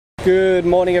Good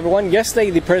morning, everyone.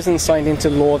 Yesterday, the President signed into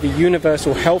law the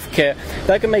universal health care.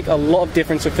 That can make a lot of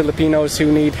difference for Filipinos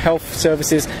who need health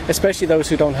services, especially those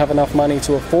who don't have enough money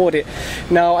to afford it.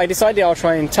 Now, I decided I'll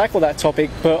try and tackle that topic,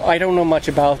 but I don't know much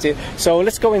about it. So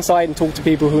let's go inside and talk to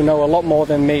people who know a lot more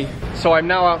than me. So I'm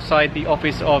now outside the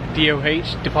office of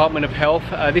DOH, Department of Health.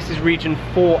 This is Region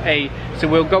 4A. So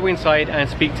we'll go inside and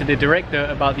speak to the Director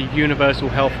about the universal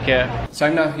health care. So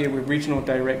I'm now here with Regional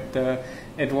Director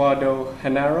Eduardo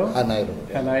Janairo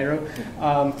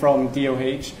from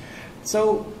DOH.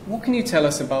 So what can you tell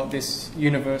us about this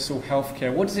universal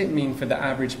healthcare? What does it mean for the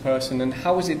average person, and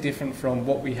how is it different from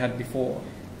what we had before?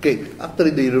 Okay,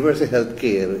 actually the universal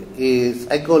healthcare is,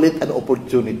 I call it an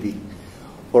opportunity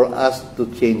for us to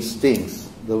change things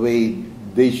the way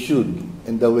they should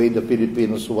and the way the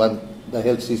Filipinos want the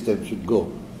health system should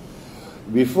go.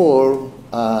 Before,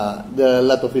 there are a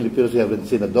lot of Filipinos who haven't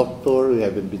seen a doctor, who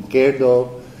haven't been cared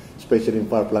of, especially in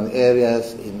far-flung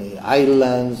areas, in the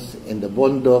islands, in the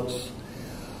bondocks.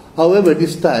 However,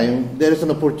 this time, there is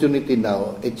an opportunity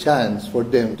now, a chance for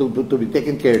them to be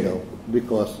taken care of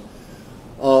because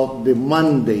of the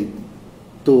mandate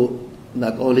to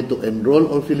not only to enroll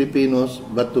all Filipinos,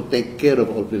 but to take care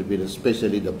of all Filipinos,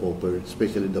 especially the pauper,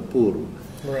 especially the poor.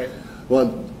 Right.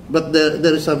 Well, but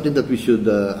there is something that we should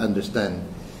understand.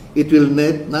 It will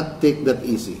not take that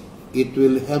easy. It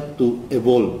will have to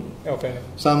evolve. Okay.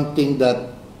 Something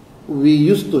that we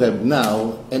used to have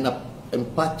now, and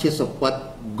patches of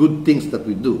what good things that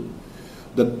we do.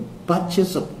 The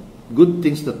patches of good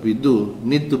things that we do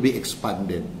need to be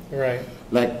expanded. Right.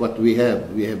 Like what we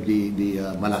have. We have the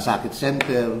Malasakit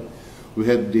Center. We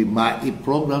have the MAI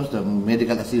programs, the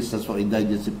Medical Assistance for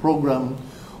Indigency program.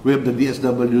 We have the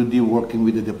DSWD working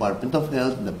with the Department of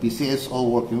Health, the PCSO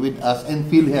working with us, and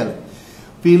Philhealth.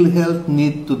 Philhealth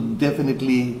need to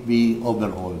definitely be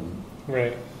overhauled.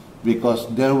 Right. Because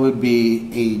there will be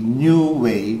a new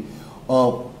way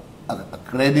of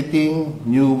accrediting,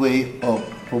 new way of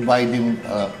providing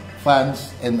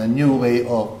funds, and a new way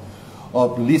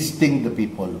of listing the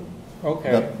people.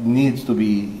 Okay. That needs to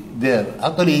be there.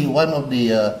 Actually, one of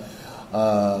the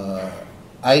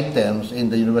items in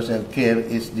the universal health care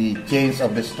is the change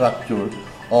of the structure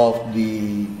of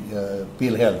the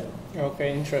Philhealth.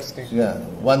 Okay, interesting. Yeah,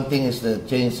 one thing is the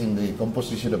change in the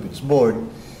composition of its board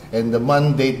and the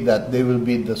mandate that they will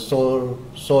be the sole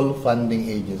funding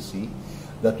agency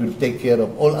that will take care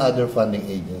of all other funding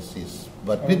agencies.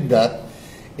 But with that,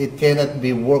 it cannot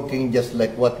be working just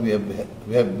like what we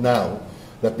have now,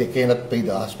 that they cannot pay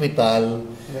the hospital,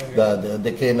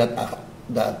 they cannot.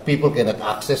 That people cannot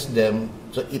access them,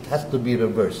 so it has to be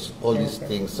reversed, all these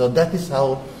things. So that is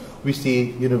how we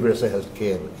see universal health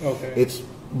care. Okay. It's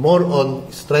more on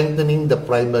strengthening the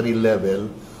primary level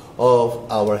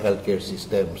of our healthcare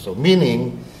system. So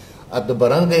meaning, at the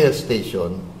barangay health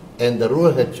station and the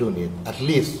rural health unit, at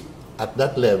least at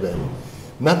that level,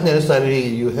 not necessarily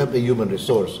you have a human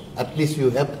resource, at least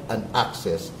you have an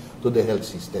access to the health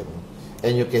system.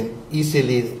 And you can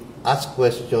easily ask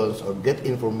questions or get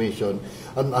information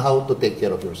on how to take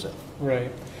care of yourself.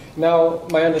 Right. Now,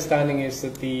 my understanding is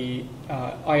that the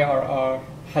IRR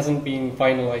hasn't been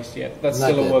finalized yet. That's Not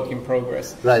still yet. a work in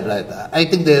progress. Right. I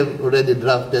think they've already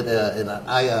drafted an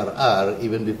IRR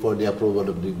even before the approval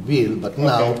of the bill, but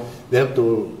now they have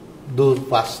to do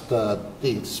fast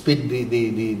things, speed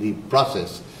the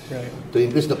process, to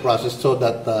increase the process so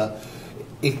that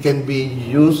it can be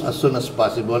used as soon as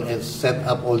possible and set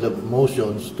up all the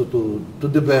motions to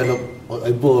develop or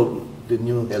evolve the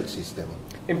new health system.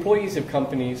 Employees of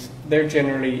companies, they're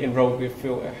generally enrolled with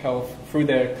Philhealth through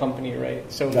their company, right?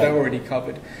 So they're already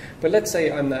covered. But let's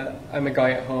say I'm a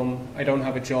guy at home, I don't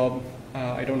have a job,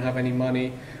 I don't have any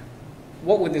money.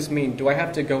 What would this mean? Do I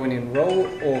have to go and enroll,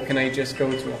 or can I just go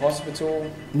to a hospital?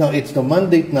 No, it's the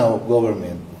mandate now of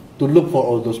government to look for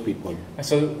all those people.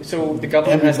 So the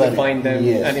government has to find them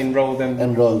and enroll them?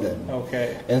 Enroll them.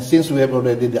 Okay. And since we have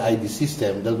already the ID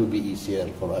system, that will be easier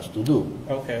for us to do.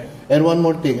 Okay. And one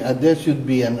more thing, there should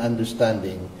be an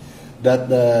understanding that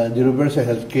the universal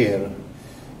health care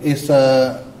is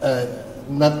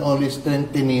not only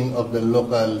strengthening of the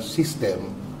local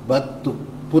system, but to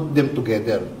put them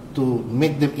together, to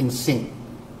make them in sync.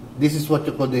 This is what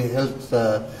you call the health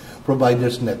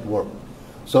providers network.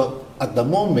 So at the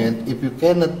moment, if you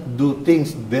cannot do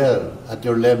things there at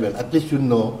your level, at least you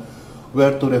know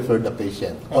where to refer the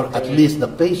patient, or at least the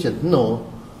patient know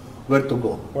where to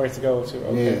go. Where to go to,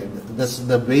 okay. Yeah, that's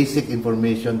the basic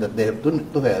information that they have to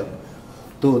have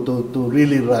to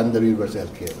really run the universal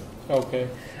health care. Okay.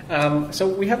 So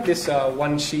we have this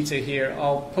one-sheeter here.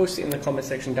 I'll post it in the comment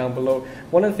section down below.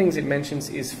 One of the things it mentions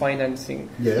is financing.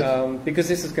 Yes. Because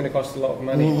this is going to cost a lot of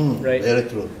money, right? Very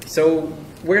true. So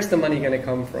where's the money going to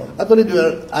come from? Actually, we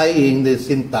are eyeing the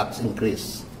sin tax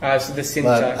increase. So the sin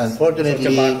tax, but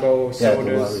unfortunately, so tobacco,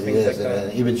 sodas, things like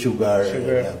that. Even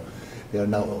sugar. They are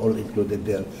now all included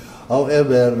there.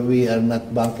 However, we are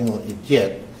not banking on it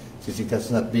yet, since it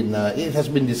has not been. It has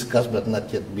been discussed, but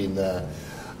not yet been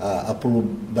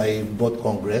approved by both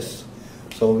Congress.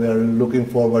 So we are looking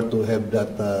forward to have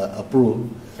that approved.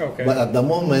 Okay. But at the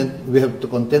moment, we have to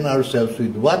content ourselves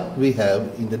with what we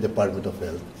have in the Department of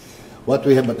Health, what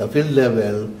we have at the field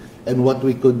level, and what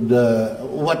we could,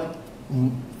 what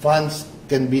funds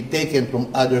can be taken from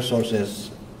other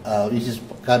sources, which is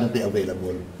currently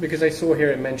available. Because I saw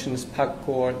here it mentions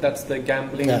PAGCOR, that's the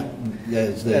gambling,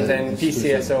 it's the and then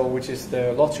PCSO, which is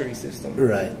the lottery system.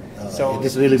 Right. So it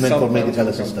is really meant for medical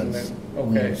assistance.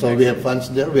 Okay. So we have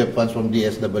funds there. We have funds from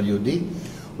DSWD.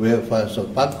 We have funds from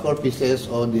PAGCOR,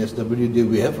 PCSO, DSWD.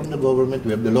 We have from the government.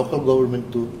 We have the local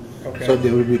government too. Okay. So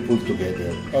they will be put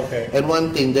together. Okay. And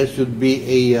one thing, there should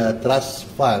be a trust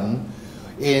fund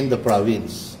in the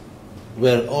province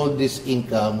where all this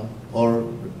income or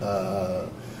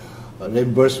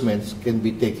reimbursements can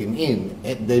be taken in.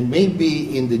 And they may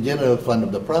be in the general fund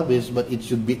of the province, but it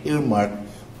should be earmarked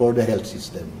for the health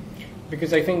system.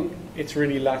 Because I think it's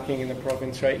really lacking in the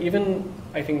province, right? Even,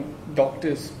 I think,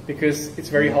 doctors, because it's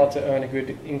very hard to earn a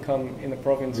good income in the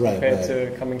province compared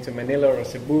to coming to Manila or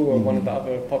Cebu or one of the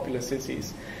other popular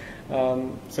cities.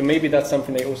 So maybe that's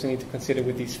something they also need to consider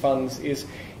with these funds is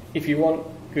if you want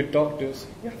good doctors,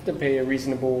 you have to pay a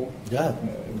reasonable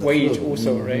wage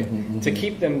also, right? To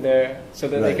keep them there so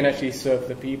that they can actually serve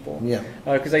the people. Yeah.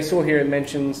 Because I saw here it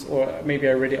mentions, or maybe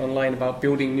I read it online, about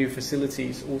building new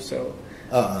facilities also.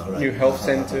 New health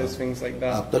centers, things like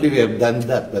that. Actually, we have done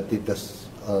that, but it has,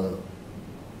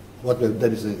 what we've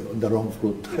done is on the wrong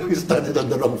foot. We started on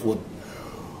the wrong foot.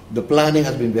 The planning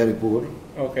has been very poor.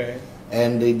 Okay.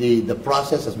 And the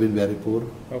process has been very poor.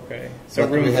 Okay. So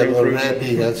but we have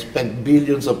already spent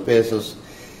billions of pesos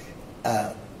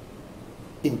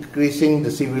increasing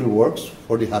the civil works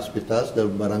for the hospitals, the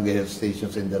barangay health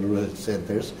stations, and the rural health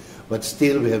centers. But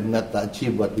still, we have not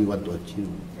achieved what we want to achieve.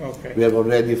 Okay. We have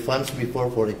already funds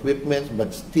before for equipment,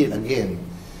 but still, again,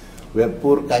 we have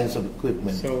poor kinds of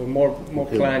equipment. So more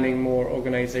planning, more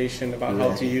organization about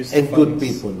how to use the and funds. Good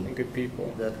people. And good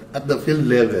people. At the field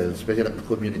level, especially at the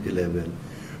community level,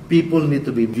 people need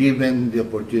to be given the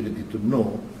opportunity to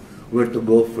know where to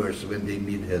go first when they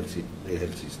need the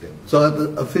health system. So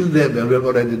at the field level, we have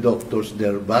already doctors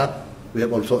there, but we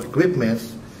have also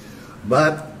equipments,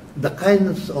 but the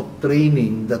kinds of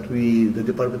training that the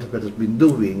Department of Health has been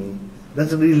doing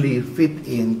doesn't really fit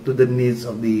into the needs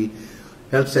of the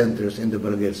health centers in the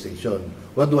barangay station.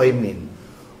 What do I mean?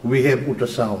 We have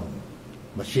ultrasound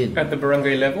machine. At the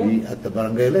barangay level? At the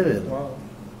barangay level. Wow.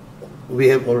 We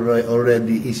have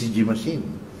already ECG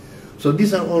machine. So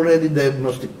these are already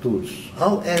diagnostic tools.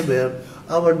 However,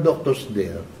 our doctors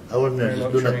there, our nurses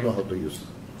do not know how to use.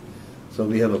 So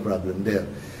we have a problem there.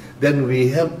 Then we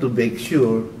have to make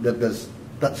sure that the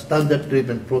standard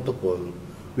treatment protocol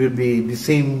will be the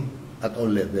same at all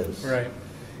levels. Right.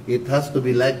 It has to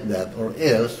be like that, or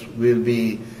else we'll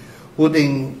be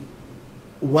putting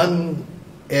one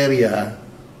area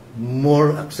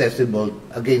more accessible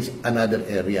against another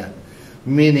area.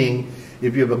 Meaning,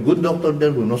 if you have a good doctor there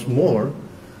who knows more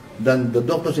than the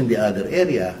doctors in the other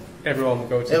area, everyone will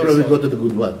go to the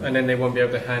good one. And then they won't be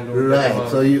able to handle it. Right.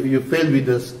 So you fail with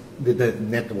the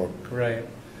network. Right.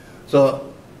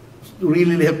 So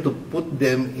really have to put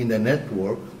them in the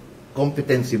network.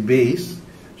 Competency base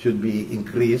should be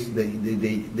increased.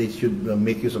 They should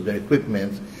make use of their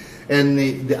equipment, and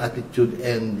the attitude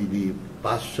and the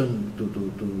passion to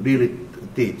really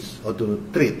teach or to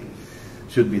treat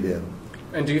should be there.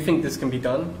 And do you think this can be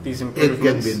done? These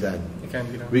improvements? It can be done. It can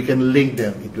be done. We can link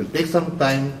them. It will take some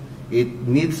time. It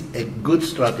needs a good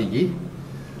strategy,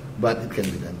 but it can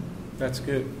be done. That's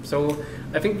good. So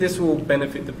I think this will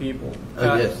benefit the people.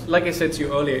 Yes. Like I said to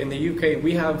you earlier, in the UK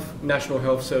we have National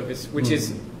Health Service, which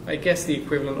is, I guess, the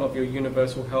equivalent of your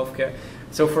universal healthcare.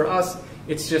 So for us,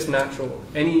 it's just natural.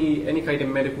 Any kind of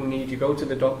medical need, you go to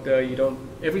the doctor.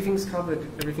 Everything's covered.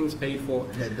 Everything's paid for.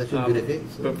 Yeah, that should be the case.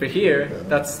 So. But for here,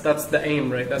 that's the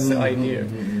aim, right? That's the idea.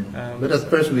 But at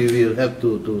first, we will have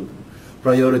to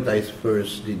prioritize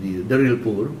first the real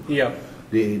poor. Yeah.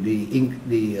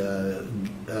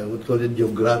 What's called it,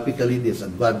 geographically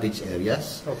disadvantaged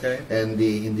areas, and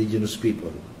the indigenous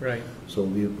people. Right. So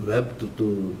we have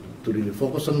to really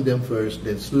focus on them first,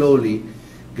 then slowly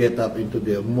get up into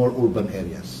the more urban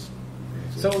areas.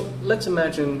 So let's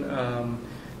imagine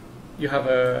you have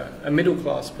a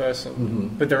middle-class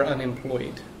person, but they're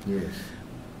unemployed. Yes.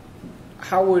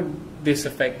 How would this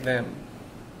affect them,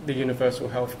 the universal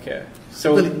health care?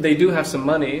 So they do have some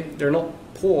money, they're not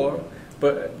poor,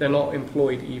 but they're not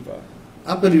employed either.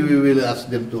 Actually, we will ask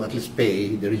them to at least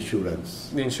pay their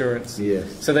insurance. The insurance? Yes.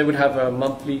 So they would have a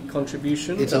monthly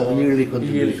contribution? It's a yearly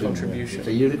contribution. Yearly contribution. It's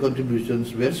a yearly contribution,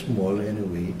 it's very small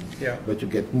anyway, but you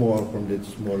get more from that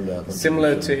small contribution.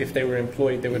 Similar to if they were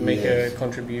employed, they would make a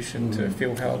contribution to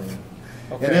Philhealth.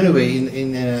 Okay. And anyway,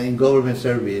 in government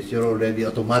service, you're already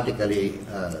automatically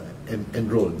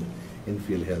enrolled in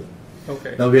Philhealth.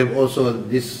 Okay. Now we have also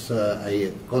this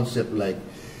concept like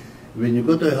when you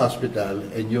go to a hospital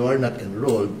and you are not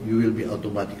enrolled, you will be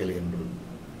automatically enrolled.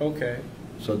 Okay.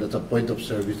 So that's a point of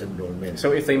service enrollment.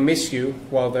 So if they miss you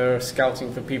while they're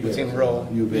scouting for people to enroll,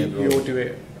 you'll do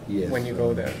it when you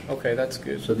go there. Okay, that's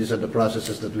good. So these are the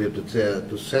processes that we have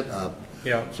to set up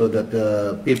Yeah. so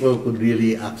that people could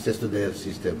really access to the health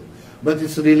system. But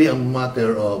it's really a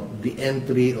matter of the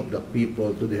entry of the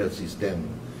people to the health system.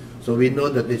 So we know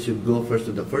that they should go first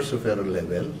to the first referral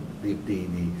level, the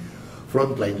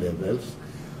frontline levels.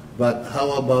 But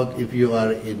how about if you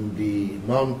are in the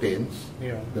mountains,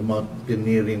 the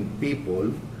mountaineering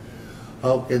people,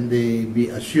 how can they be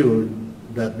assured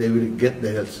that they will get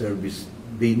the health service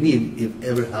they need if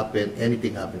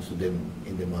anything happens to them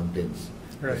in the mountains?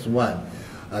 Right. That's one.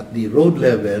 At the road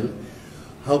level,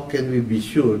 how can we be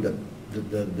sure that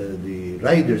the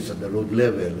riders at the road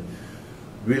level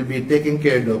will be taken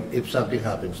care of if something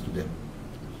happens to them?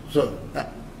 So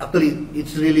actually,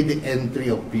 it's really the entry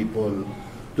of people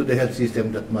to the health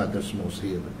system that matters most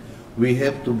here. We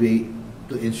have to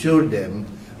ensure them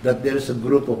that there is a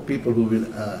group of people who will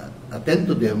attend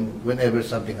to them whenever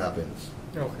something happens.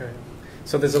 Okay.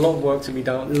 So there's a lot of work to be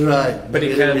done. Right. But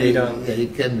it can be done. Yeah,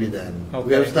 it can be done. Okay.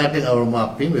 We are starting our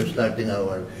mapping. We are starting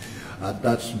our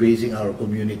touch-basing our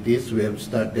communities. We have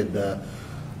started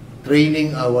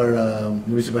training our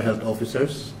municipal health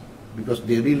officers because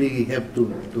they really have to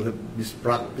have this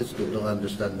practice to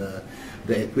understand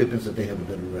the equipment that they have in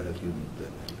the rural health unit.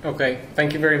 Okay.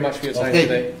 Thank you very much for your time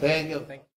today. Thank you.